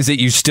things that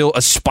you still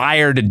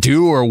aspire to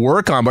do or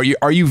work on. But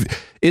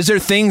is there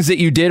things that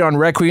you did on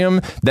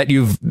Requiem that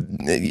you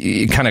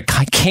kind of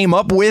came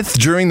up with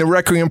during the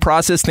Requiem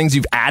process, things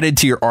you've added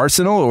to your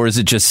arsenal, or is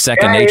it just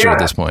second nature at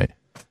this point?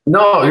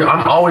 No,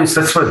 I'm always,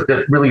 that's what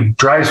that really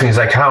drives me, is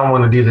like how I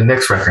want to do the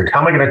next record.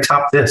 How am I going to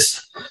top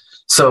this?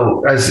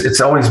 So as it's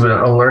always been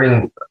a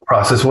learning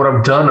process, what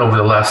I've done over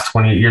the last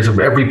 28 years of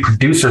every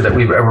producer that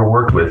we've ever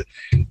worked with,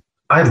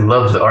 I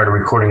love the art of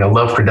recording. I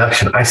love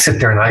production. I sit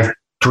there and I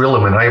drill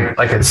them, and I,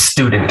 like a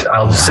student,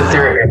 I'll sit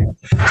there and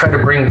try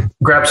to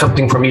grab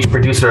something from each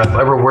producer I've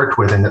ever worked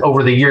with. And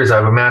over the years,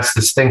 I've amassed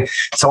this thing.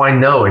 So I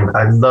know, and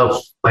I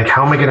love, like,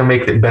 how am I going to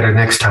make it better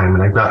next time?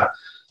 And I've got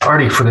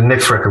already for the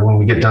next record, when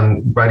we get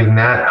done writing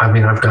that, I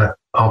mean, I've got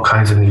all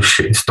kinds of new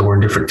shit in store,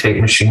 and different tape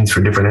machines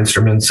for different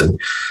instruments and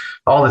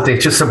all the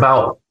things, just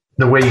about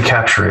the way you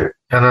capture it.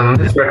 And on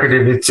this record,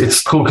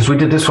 it's cool because we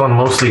did this one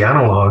mostly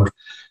analog.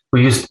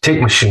 We used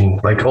tape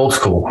machine, like old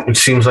school. It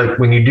seems like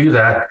when you do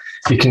that,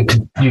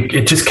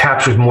 it just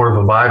captures more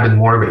of a vibe and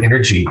more of an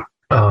energy.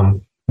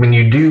 When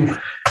you do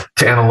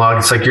to analog,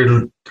 it's like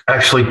you're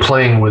actually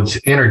playing with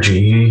energy.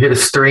 You hit a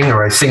string,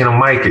 or I sing in a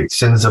mic, it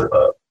sends a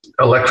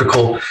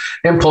electrical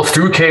impulse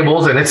through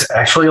cables, and it's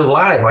actually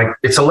alive. Like,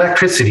 it's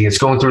electricity. It's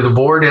going through the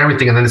board and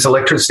everything, and then this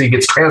electricity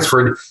gets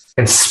transferred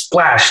and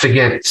splashed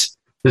against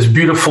this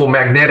beautiful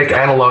magnetic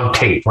analog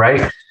tape,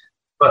 right?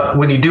 But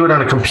when you do it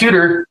on a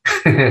computer,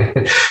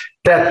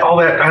 that all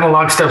that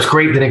analog stuff's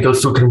great. Then it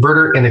goes to a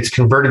converter, and it's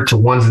converted to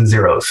ones and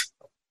zeros.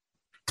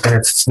 And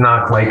it's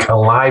not like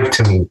alive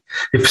to me.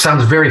 It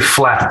sounds very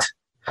flat.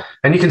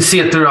 And you can see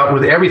it throughout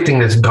with everything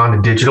that's gone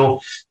to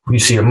digital. You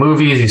see it in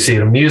movies, you see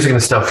it in music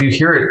and stuff. You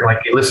hear it, like,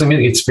 you listen to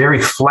music, it's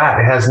very flat.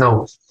 It has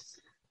no,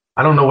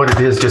 I don't know what it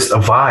is, just a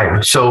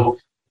vibe. So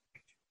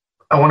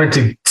I wanted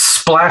to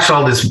splash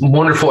all this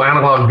wonderful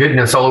analog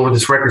goodness all over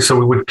this record. So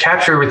we would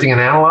capture everything in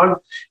analog,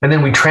 and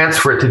then we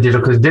transfer it to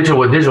digital, because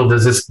what digital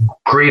does is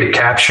great at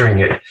capturing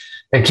it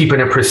and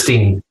keeping it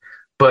pristine.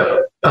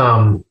 But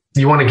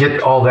you want to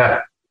get all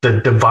that,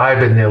 the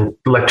vibe and the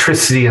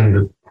electricity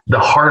and the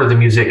heart of the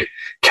music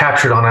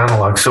captured on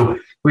analog. So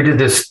we did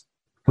this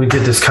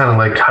kind of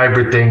like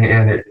hybrid thing,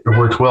 and it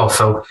worked well.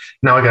 So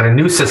now I got a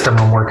new system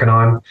I'm working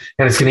on,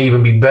 and it's going to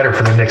even be better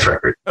for the next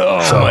record.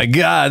 Oh my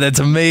God, that's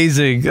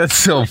amazing. That's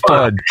so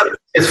fun.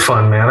 It's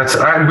fun, man.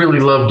 I really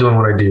love doing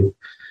what I do,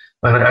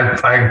 and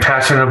I'm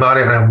passionate about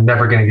it, and I'm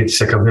never going to get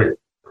sick of it.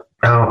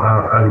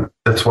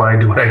 That's why I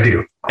do what I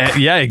do.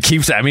 Yeah, it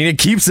keeps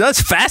us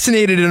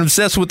fascinated and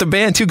obsessed with the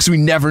band too, because we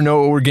never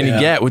know what we're going to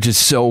get, which is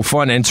so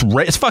fun. And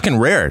it's fucking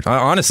rare.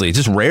 Honestly, it's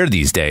just rare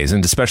these days.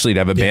 And especially to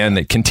have a band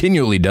that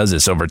continually does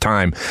this over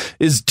time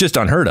is just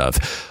unheard of.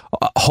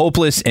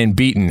 Hopeless and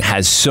Beaten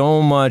has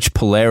so much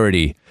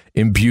polarity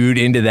imbued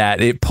into that.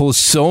 It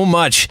pulls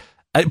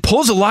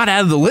a lot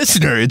out of the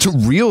listener. It's a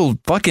real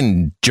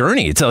fucking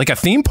journey. It's like a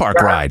theme park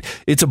ride.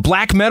 It's a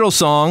black metal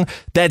song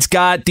that's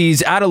got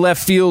these out of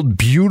left field,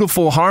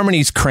 beautiful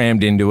harmonies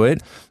crammed into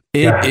it.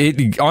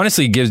 It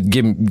honestly give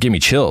me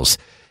chills.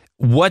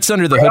 What's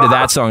under the hood of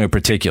that song in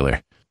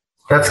particular?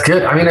 That's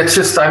good. I mean,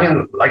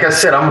 like I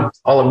said, I'm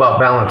all about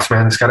balance,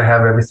 man. It's got to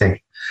have everything.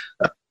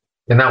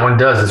 And that one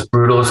does. It's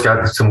brutal. It's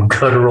got some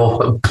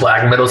guttural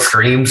black metal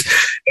screams.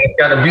 It's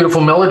got a beautiful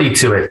melody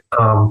to it.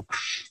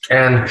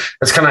 And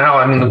that's kind of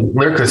how the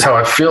lyric is how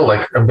I feel.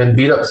 Like I've been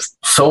beat up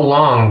so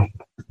long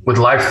with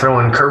life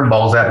throwing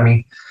curveballs at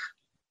me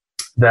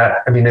that,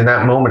 in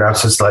that moment, I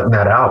was just letting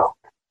that out.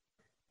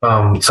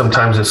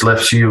 Sometimes it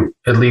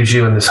leaves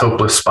you in this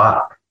hopeless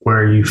spot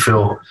where you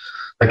feel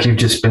like you've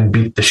just been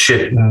beat to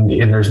shit and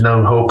there's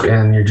no hope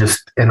and you're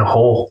just in a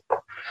hole.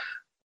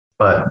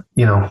 But,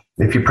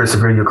 if you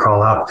persevere, you'll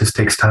crawl out. It just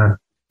takes time.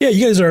 Yeah,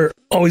 you guys are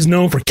always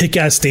known for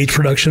kick-ass stage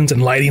productions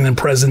and lighting and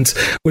presence.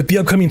 With the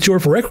upcoming tour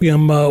for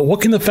Requiem,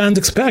 what can the fans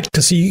expect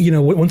to see,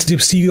 once they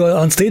see you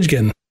on stage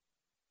again?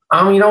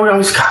 We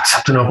always got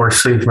something up our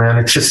sleeve, man.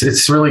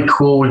 It's really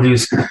cool. We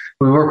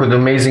work with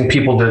amazing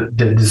people that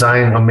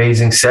design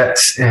amazing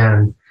sets.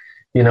 And,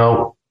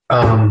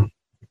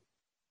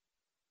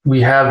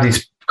 we have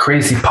these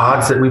crazy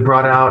pods that we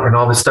brought out and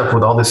all this stuff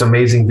with all this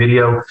amazing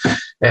video.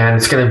 And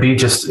it's going to be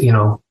just,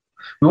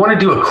 we want to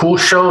do a cool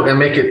show and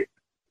make it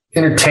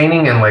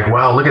entertaining and like,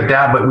 wow, look at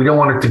that. But we don't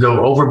want it to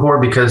go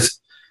overboard because,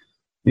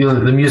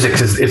 the music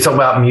it's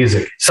about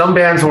music. Some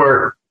bands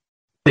where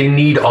they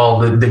need all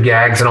the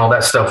gags and all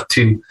that stuff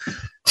to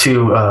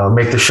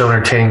make the show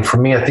entertaining. For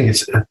me, I think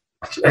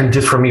and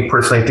just for me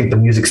personally, I think the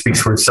music speaks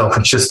for itself.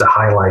 It's just to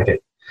highlight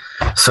it.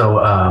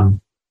 So,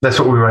 that's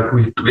what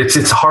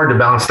it's hard to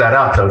balance that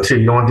out though, too.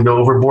 You don't want to go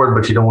overboard,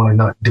 but you don't want to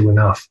not do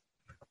enough.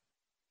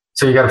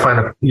 So you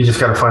just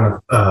got to find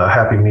a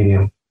happy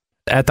medium.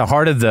 At the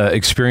heart of the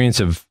experience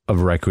of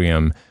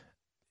Requiem,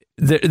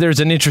 there's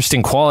an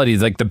interesting quality.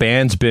 Like the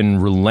band's been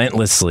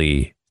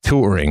relentlessly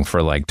touring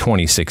for like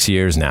 26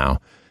 years now.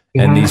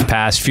 And these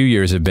past few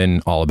years have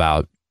been all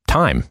about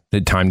time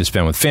to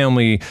spend with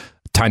family,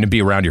 time to be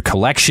around your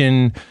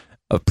collection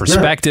of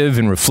perspective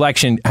and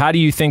reflection. How do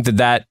you think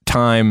that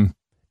time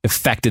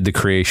affected the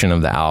creation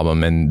of the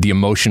album and the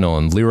emotional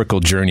and lyrical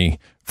journey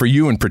for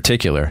you in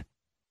particular?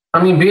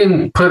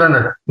 Being put on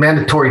a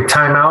mandatory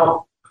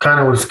timeout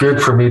kind of was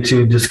good for me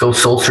to just go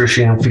soul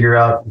searching and figure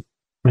out,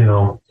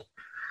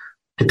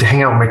 get to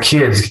hang out with my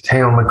kids, get to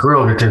hang out with my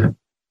girl,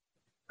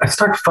 I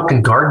started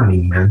fucking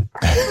gardening, man.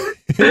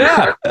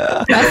 Yeah.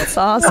 That's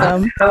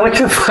awesome.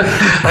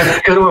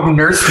 I go to a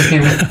nursery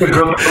and the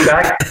girl come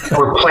back.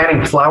 We're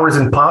planting flowers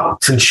in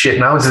pots and shit.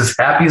 And I was as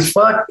happy as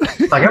fuck.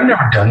 Like, I've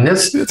never done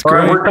this.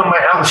 I worked on my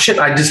house. Shit,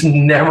 I just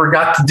never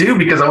got to do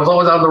because I was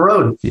always on the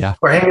road. Yeah.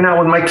 Or hanging out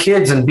with my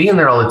kids and being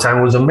there all the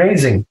time was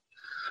amazing.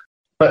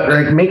 But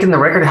like making the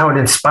record, how it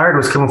inspired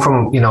was coming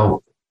from,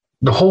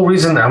 the whole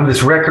reason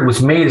this record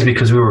was made is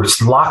because we were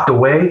locked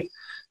away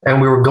and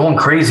we were going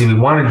crazy. We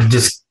wanted to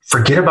just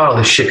forget about all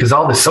this shit because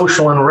all the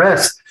social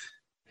unrest,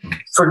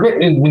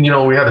 when,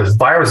 we had this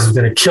virus was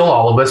going to kill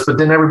all of us, but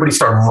then everybody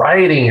started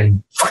rioting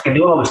and fucking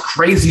doing all this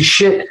crazy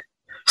shit.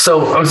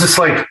 So I was just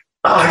like,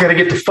 I got to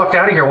get the fuck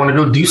out of here. I want to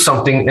go do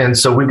something. And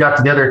so we got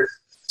together.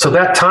 So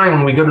that time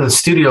when we go to the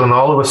studio and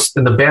all of us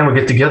in the band would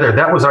get together,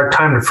 that was our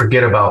time to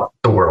forget about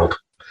the world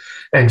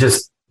and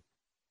just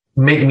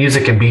make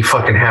music and be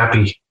fucking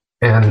happy.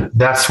 And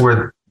that's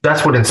what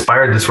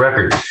inspired this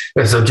record,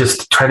 is to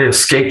just try to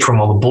escape from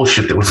all the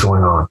bullshit that was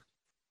going on.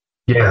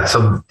 Yeah.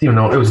 So, it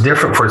was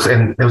different for us.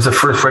 And it was the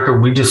first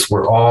record. We just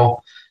were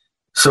all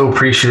so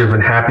appreciative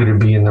and happy to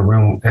be in the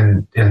room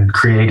and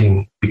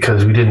creating,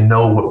 because we didn't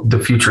know what the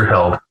future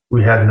held.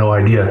 We had no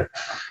idea.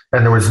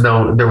 And there was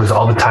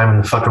all the time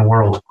in the fucking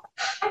world.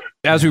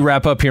 As we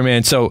wrap up here,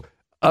 man. So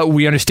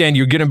we understand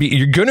you're going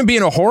to be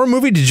in a horror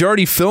movie. Did you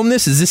already film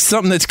this? Is this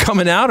something that's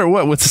coming out or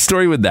what? What's the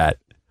story with that?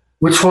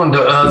 Which one?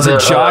 Is it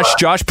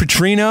Josh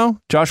Petrino?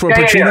 Joshua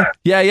Petrino?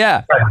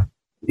 Yeah. I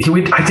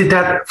did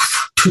that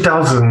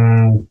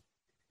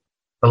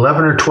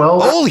 2011 or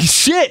 12. Holy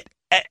shit.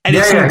 And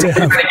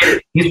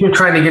he's been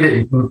trying to get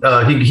it.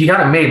 He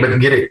got it made, but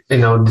get it,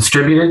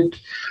 distributed.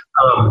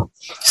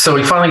 So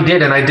he finally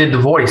did, and I did the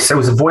voice. It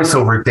was a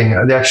voiceover thing.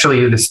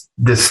 Actually,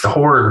 this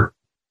horror,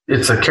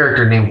 it's a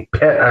character named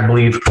Pet, I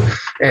believe.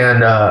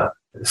 And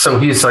so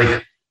he's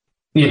like,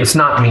 it's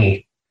not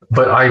me,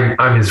 but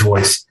I'm his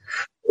voice.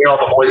 All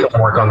the boys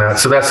don't work on that,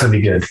 so that's gonna be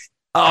good.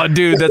 Oh,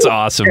 dude, that's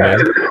awesome, man.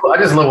 I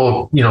just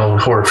love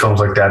horror films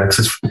like that. It's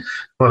just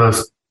one of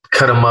those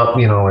cut them up,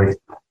 like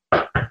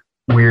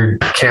weird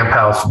camp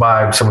house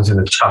vibe. Someone's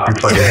gonna chop your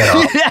fucking head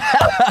off.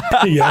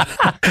 Yeah,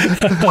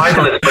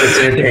 mindless, but it's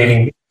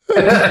entertaining.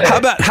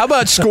 How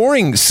about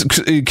scoring?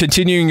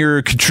 Continuing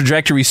your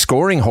trajectory,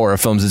 scoring horror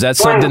films. Is that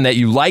something that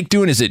you like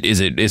doing? Is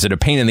it a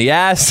pain in the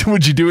ass?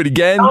 Would you do it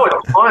again? No,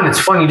 it's fun. It's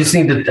fun. You just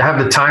need to have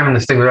the time and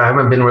this thing. I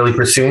haven't been really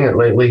pursuing it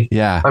lately.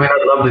 Yeah. I'd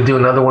love to do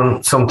another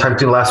one sometime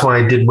too. The last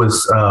one I did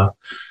was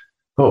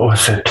what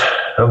was it?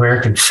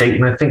 American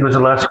Satan, I think was the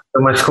last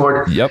one I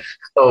scored. Yep.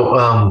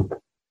 So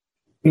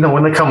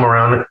when they come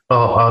around,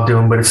 I'll do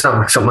them. But it's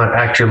not something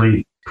I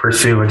actually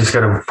pursue. I just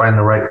got to find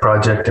the right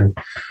project and.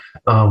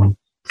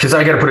 Because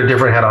I got to put a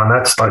different hat on.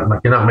 That's like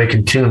you're not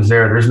making tunes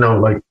there. There's no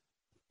like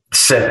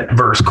set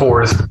verse,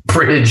 chorus,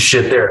 bridge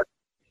shit there.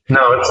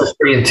 No, it's just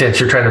pretty intense.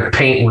 You're trying to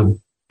paint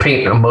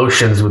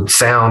emotions with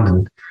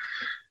sound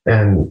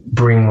and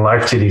bring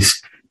life to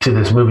these to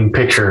this moving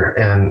picture,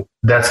 and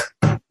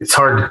it's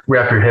hard to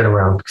wrap your head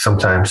around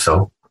sometimes.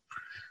 So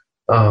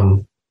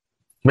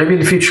maybe in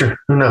the future,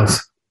 who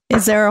knows?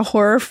 Is there a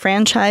horror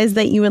franchise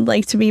that you would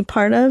like to be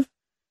part of?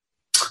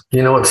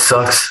 You know what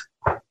sucks?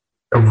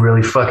 It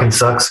really fucking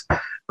sucks.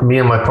 Me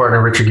and my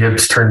partner Richard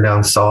Gibbs turned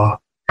down Saw.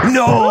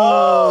 No!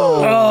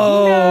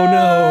 Oh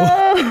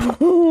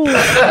no!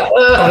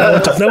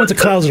 That went to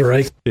Clouser,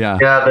 right? Yeah.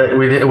 Yeah, it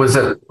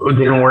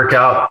didn't work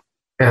out,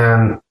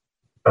 and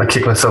I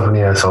kick myself in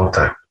the ass all the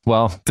time.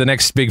 Well, the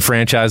next big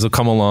franchise will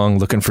come along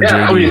looking for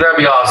Yeah, JD. that'd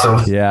be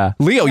awesome. Yeah.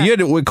 Leo, you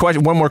had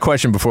one more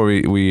question before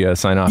we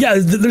sign off. Yeah,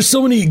 there's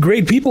so many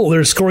great people that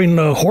are scoring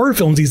horror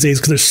films these days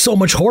because there's so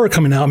much horror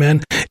coming out,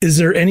 man. Is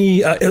there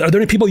any? Are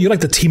there any people you'd like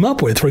to team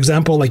up with? For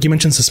example, like you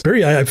mentioned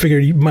Suspiria, I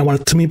figured you might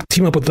want to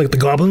team up with like the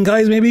Goblin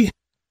guys, maybe.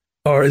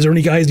 Or is there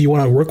any guys you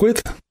want to work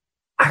with?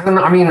 I don't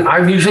know. I mean,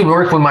 I've usually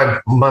worked with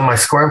my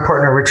scoring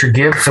partner Richard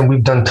Gibbs, and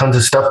we've done tons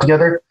of stuff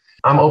together.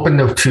 I'm open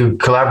to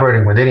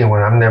collaborating with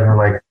anyone. I'm never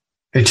like.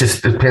 It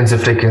just depends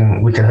if we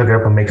can hook it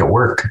up and make it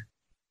work.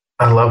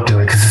 I love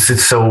doing it because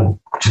it's so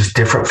just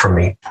different for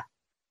me.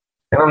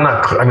 And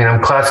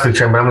I'm classically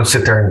trained, but I'm going to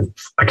sit there and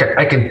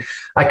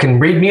I can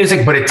read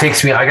music, but it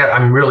takes me,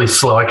 I'm really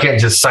slow. I can't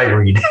just sight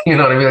read, you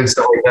know what I mean? Like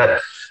stuff like that.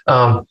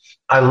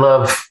 I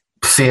love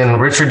seeing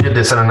Richard did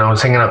this. I don't know. I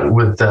was hanging out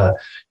with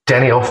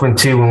Danny Elfman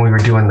too, when we were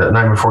doing the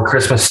Night Before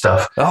Christmas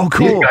stuff. Oh,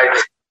 cool. These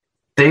guys,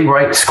 they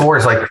write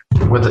scores like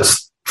with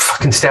this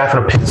fucking staff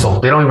and a pencil.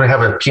 They don't even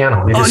have a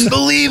piano. They just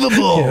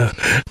Unbelievable.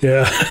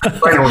 Yeah.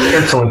 writing with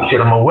pencil and shit.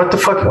 I'm like, what the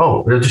fuck?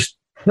 Oh, they're just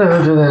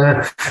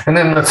and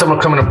then someone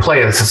come in and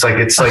play it. It's like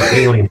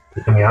alien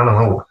to me. I don't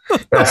know.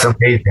 That's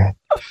amazing.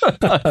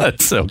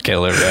 That's so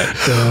killer, man.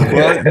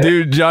 Well,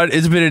 dude, John,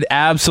 it's been an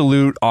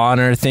absolute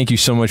honor. Thank you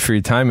so much for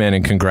your time, man,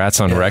 and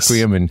congrats on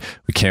Requiem. And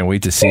we can't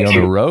wait to see you on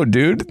the road,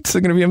 dude. It's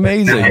going to be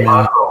amazing.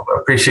 I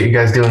appreciate you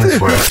guys doing this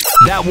for us.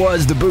 That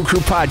was the Boo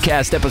Crew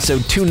Podcast,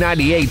 episode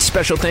 298.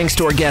 Special thanks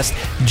to our guest,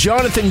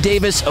 Jonathan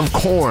Davis of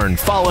KORN.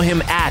 Follow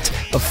him at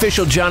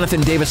official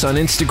Jonathan Davis on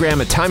Instagram.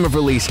 At time of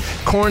release,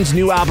 KORN's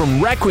new album,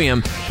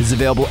 Requiem, is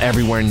available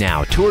everywhere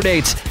now. Tour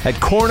dates at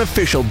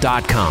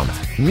KORNofficial.com.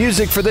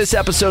 Music for this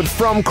episode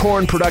from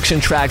KORN, production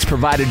tracks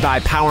provided by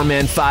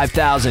Powerman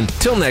 5000.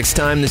 Till next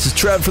time, this is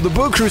Trev for the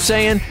Boo Crew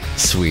saying,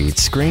 sweet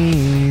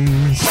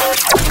screams.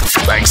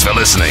 Thanks for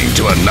listening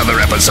to another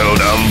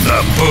episode of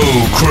the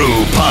Boo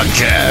Crew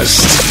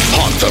Podcast.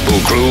 Haunt the Boo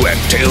Crew at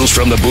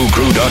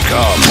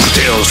talesfromthebooCrew.com.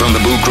 Tales from the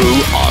Boo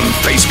Crew on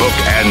Facebook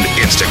and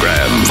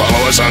Instagram.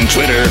 Follow us on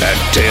Twitter at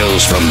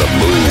Tales from the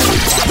Boo.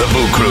 The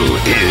Boo Crew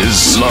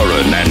is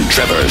Lauren and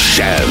Trevor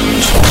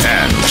Shand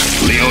and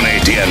Leone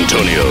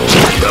D'Antonio.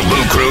 The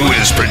Boo Crew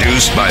is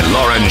produced by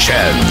Lauren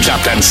Shand,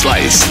 chopped and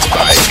sliced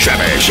by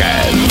Trevor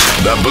Shand.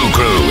 The Boo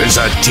Crew is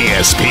a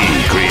TSP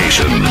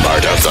creation,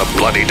 part of the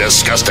Bloody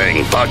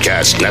Disgusting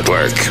Podcast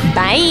Network.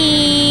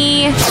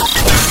 Bye.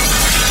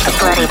 The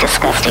Bloody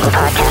Disgusting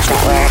Podcast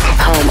Network,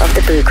 home of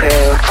the Boo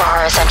Crew. For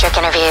horror-centric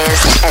interviews,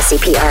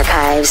 SCP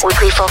archives,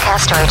 weekly full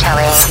cast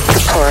storytelling,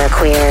 horror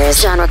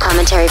queers, genre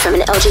commentary from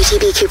an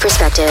LGBTQ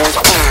perspective,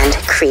 and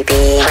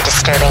creepy. For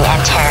disturbing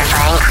and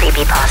terrifying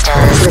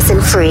creepypastas.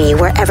 Listen free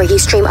wherever you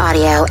stream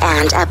audio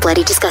and at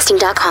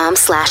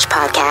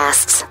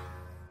bloodydisgusting.com/podcasts.